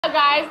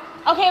Guys,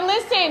 okay,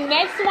 listen,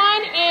 next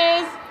one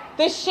is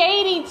the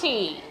shady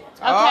tea.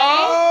 Okay?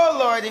 Oh,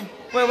 Lordy.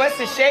 Wait, what's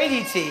the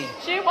shady tea?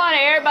 She wanted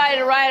everybody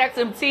to write up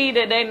some tea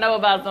that they know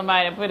about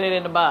somebody and put it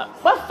in the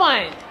box. What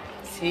fun?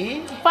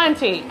 Tea? Fun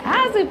tea.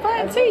 How's it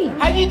fun tea?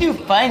 How do you do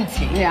fun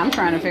tea? Yeah, I'm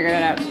trying to figure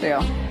that out still.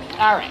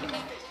 All right.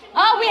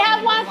 Oh, we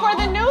have one for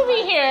the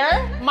newbie here.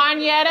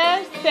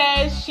 Manietta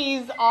says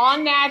she's all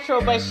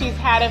natural, but she's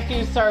had a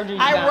few surgeries.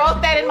 I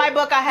wrote that in my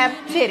book. I have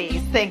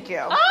titties. Thank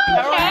you. Oh,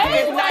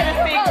 okay. It's not a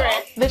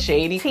secret. The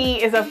shady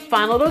tea is a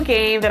fun little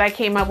game that I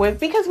came up with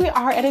because we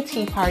are at a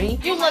tea party.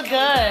 You look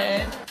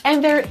good.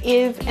 And there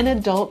is an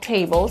adult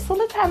table, so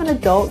let's have an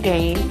adult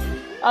game.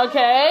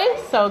 Okay,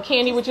 so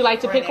Kandi, would you like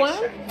to pick one?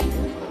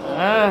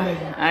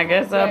 I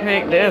guess I'll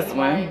pick this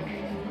one.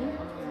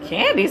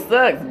 Kandi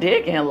sucks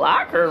dick in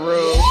locker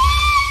room.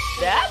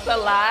 That's a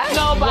lie.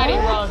 Nobody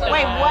wrote that.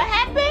 Wait, what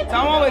happened?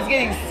 Someone was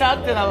getting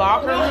sucked in a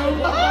locker room? Who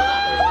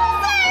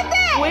said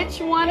that? Which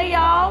one of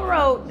y'all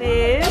wrote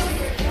this?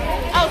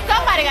 Oh,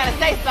 somebody got to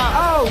say something.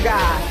 Oh,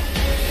 God.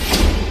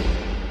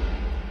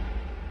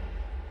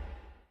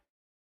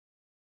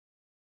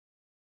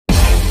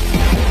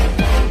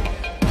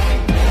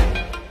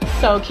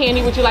 So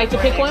Kandi, would you like to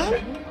pick one?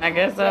 I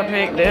guess I'll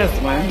pick this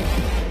one.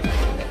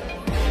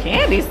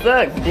 Kandi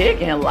sucks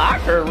dick in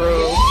locker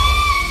room.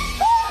 Who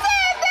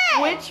said that?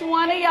 Which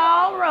one of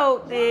y'all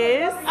wrote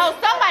this? Oh,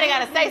 somebody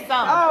got to say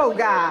something. Oh,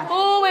 God.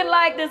 Who would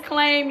like to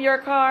claim your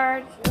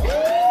card?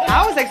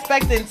 I was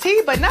expecting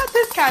tea, but not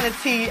this kind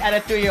of tea at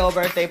a 3-year-old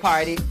birthday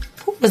party.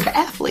 Who was the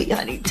athlete,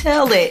 honey?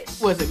 Tell it.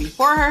 Was it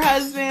before her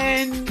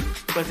husband?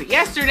 Was it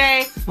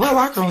yesterday? What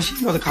locker room?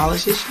 She know the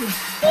college history.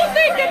 Who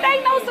think that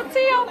they know some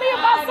tea on me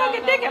about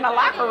sucking dick in a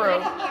locker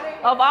room?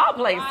 Of all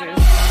places.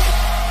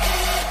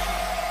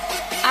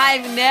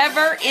 I've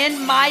never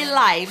in my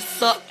life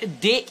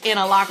sucked dick in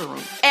a locker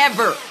room.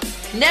 Ever.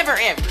 Never,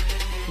 ever.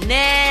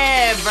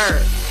 Never.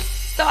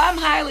 So I'm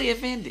highly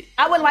offended.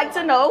 I would like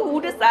to know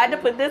who decided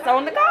to put this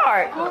on the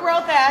card. Who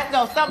wrote that?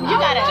 No, something. You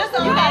gotta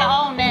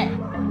own that.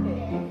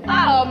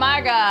 Oh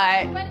my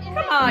God.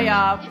 Come on,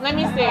 y'all. Let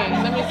me see.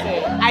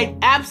 I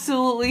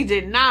absolutely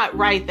did not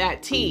write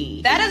that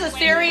tea. That is a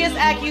serious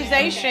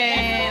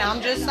accusation.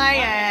 I'm just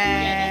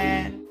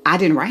saying. I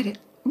didn't write it,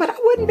 but I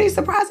wouldn't be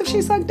surprised if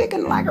she sucked dick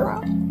in the locker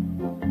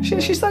room.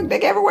 She sucked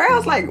dick everywhere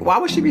else. Like, why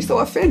would she be so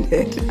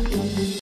offended?